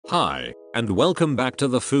Hi, and welcome back to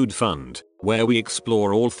the Food Fund, where we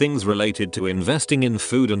explore all things related to investing in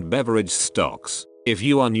food and beverage stocks. If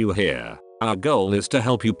you are new here, our goal is to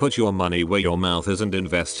help you put your money where your mouth is and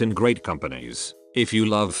invest in great companies. If you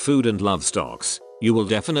love food and love stocks, you will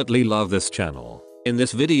definitely love this channel. In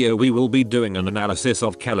this video we will be doing an analysis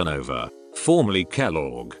of Kellanova, formerly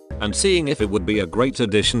Kellogg, and seeing if it would be a great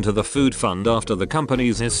addition to the food fund after the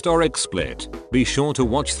company's historic split. Be sure to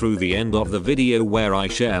watch through the end of the video where I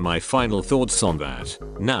share my final thoughts on that.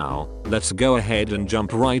 Now, let's go ahead and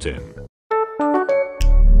jump right in.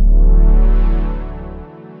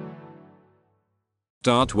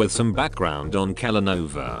 Start with some background on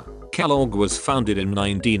Kellanova. Kellogg was founded in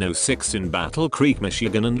 1906 in Battle Creek,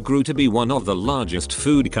 Michigan and grew to be one of the largest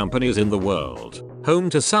food companies in the world. Home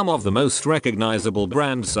to some of the most recognizable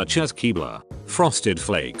brands such as Keebler, Frosted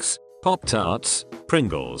Flakes, Pop-Tarts,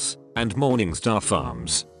 Pringles, and Morningstar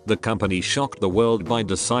Farms, the company shocked the world by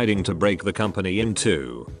deciding to break the company in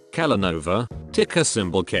two. Kellanova, ticker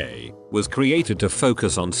symbol K, was created to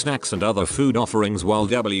focus on snacks and other food offerings, while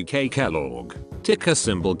WK Kellogg, ticker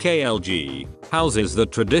symbol KLG, houses the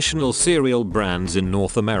traditional cereal brands in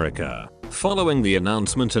North America. Following the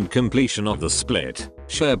announcement and completion of the split,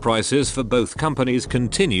 share prices for both companies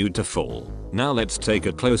continued to fall. Now let's take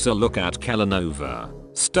a closer look at Kellanova.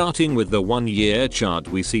 Starting with the 1-year chart,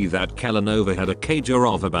 we see that Kellanova had a CAGR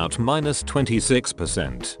of about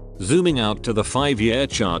 -26%. Zooming out to the 5-year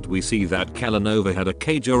chart, we see that Kellanova had a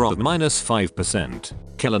CAGR of -5%.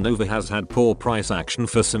 Kellanova has had poor price action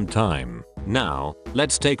for some time. Now,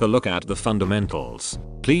 let's take a look at the fundamentals.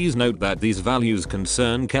 Please note that these values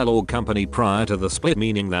concern Kellogg Company prior to the split,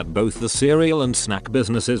 meaning that both the cereal and snack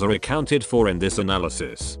businesses are accounted for in this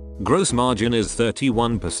analysis. Gross margin is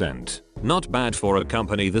 31%. Not bad for a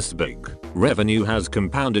company this big. Revenue has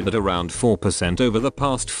compounded at around 4% over the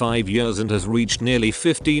past 5 years and has reached nearly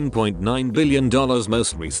 $15.9 billion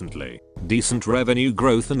most recently. Decent revenue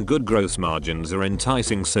growth and good gross margins are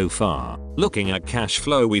enticing so far. Looking at cash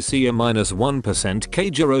flow, we see a -1%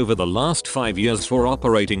 CAGR over the last 5 years for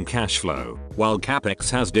operating cash flow, while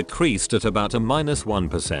capex has decreased at about a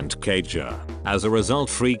 -1% CAGR. As a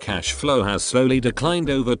result, free cash flow has slowly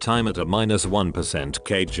declined over time at a -1%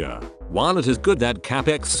 CAGR. While it is good that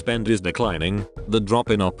capex spend is declining, the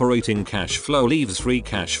drop in operating cash flow leaves free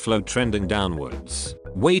cash flow trending downwards.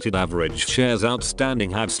 Weighted average shares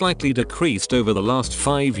outstanding have slightly decreased over the last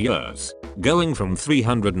 5 years, going from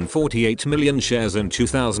 348 million shares in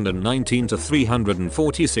 2019 to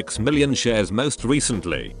 346 million shares most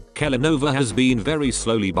recently. Kellanova has been very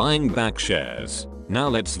slowly buying back shares. Now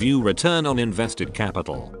let's view return on invested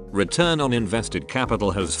capital. Return on invested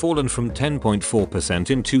capital has fallen from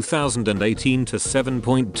 10.4% in 2018 to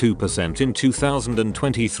 7.2% in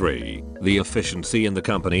 2023. The efficiency in the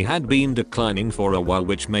company had been declining for a while,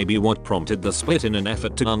 which may be what prompted the split in an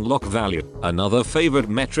effort to unlock value. Another favorite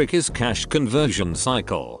metric is cash conversion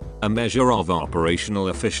cycle, a measure of operational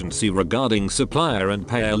efficiency regarding supplier and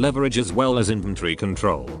payer leverage as well as inventory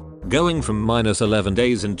control. Going from -11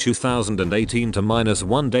 days in 2018 to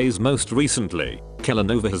 -1 days most recently,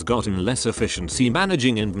 Kellanova has gotten less efficiency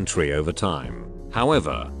managing inventory over time.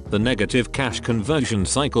 However, the negative cash conversion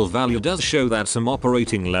cycle value does show that some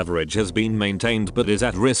operating leverage has been maintained but is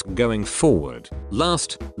at risk going forward.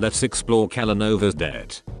 Last, let's explore Kellanova's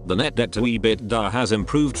debt. The net debt to EBITDA has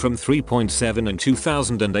improved from 3.7 in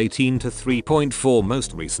 2018 to 3.4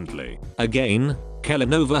 most recently. Again,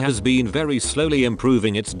 Kellanova has been very slowly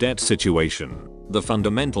improving its debt situation. The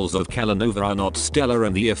fundamentals of Kellanova are not stellar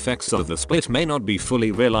and the effects of the split may not be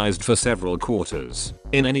fully realized for several quarters.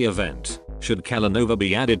 In any event, should Kellanova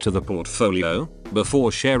be added to the portfolio?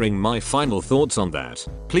 Before sharing my final thoughts on that,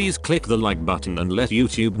 please click the like button and let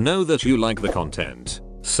YouTube know that you like the content.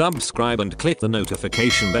 Subscribe and click the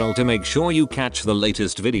notification bell to make sure you catch the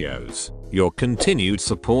latest videos. Your continued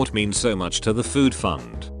support means so much to the Food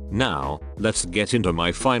Fund. Now, let's get into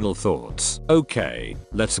my final thoughts. Okay,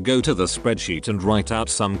 let's go to the spreadsheet and write out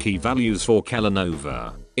some key values for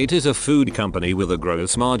Kellanova. It is a food company with a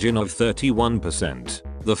gross margin of 31%.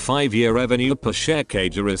 The 5-year revenue per share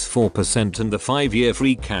CAGR is 4% and the 5-year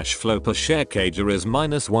free cash flow per share CAGR is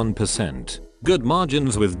 -1%. Good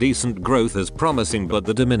margins with decent growth is promising, but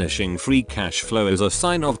the diminishing free cash flow is a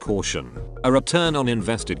sign of caution. A return on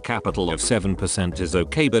invested capital of 7% is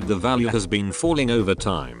okay, but the value has been falling over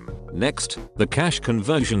time. Next, the cash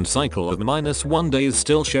conversion cycle of -1 days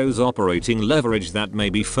still shows operating leverage that may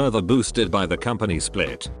be further boosted by the company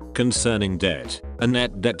split. Concerning debt, a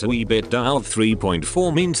net debt to EBITDA of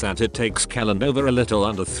 3.4 means that it takes Kellanova a little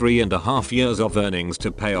under 3.5 years of earnings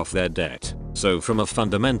to pay off their debt. So from a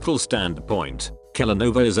fundamental standpoint,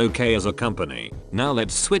 Kellanova is okay as a company. Now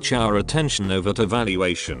let's switch our attention over to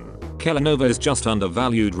valuation. Kellanova is just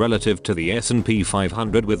undervalued relative to the S&P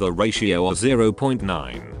 500 with a ratio of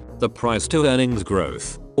 0.9. The price to earnings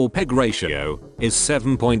growth, or PEG ratio, is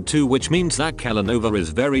 7.2, which means that Kellanova is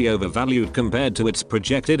very overvalued compared to its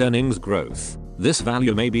projected earnings growth. This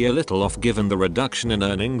value may be a little off given the reduction in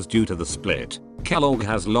earnings due to the split. Kellogg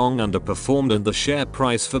has long underperformed and the share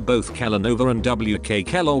price for both Kellanova and WK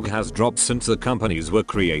Kellogg has dropped since the companies were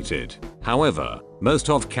created. However, most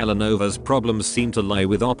of Kellanova's problems seem to lie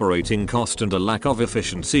with operating cost and a lack of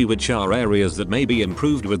efficiency, which are areas that may be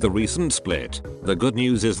improved with the recent split. The good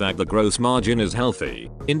news is that the gross margin is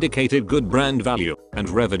healthy, indicated good brand value, and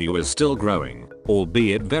revenue is still growing,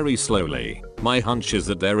 albeit very slowly. My hunch is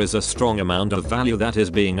that there is a strong amount of value that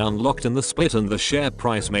is being unlocked in the split and the share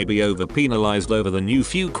price may be over-penalized over the new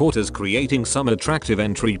few quarters, creating some attractive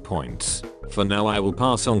entry points. For now I will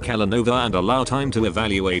pass on Kellanova and allow time to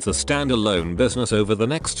evaluate the standalone business over the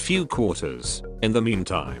next few quarters. In the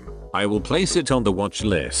meantime, I will place it on the watch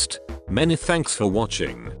list. Many thanks for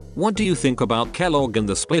watching. What do you think about Kellogg and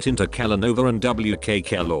the split into Kellanova and WK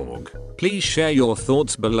Kellogg? Please share your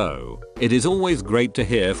thoughts below. It is always great to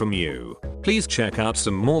hear from you. Please check out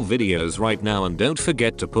some more videos right now and don't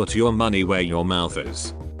forget to put your money where your mouth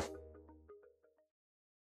is.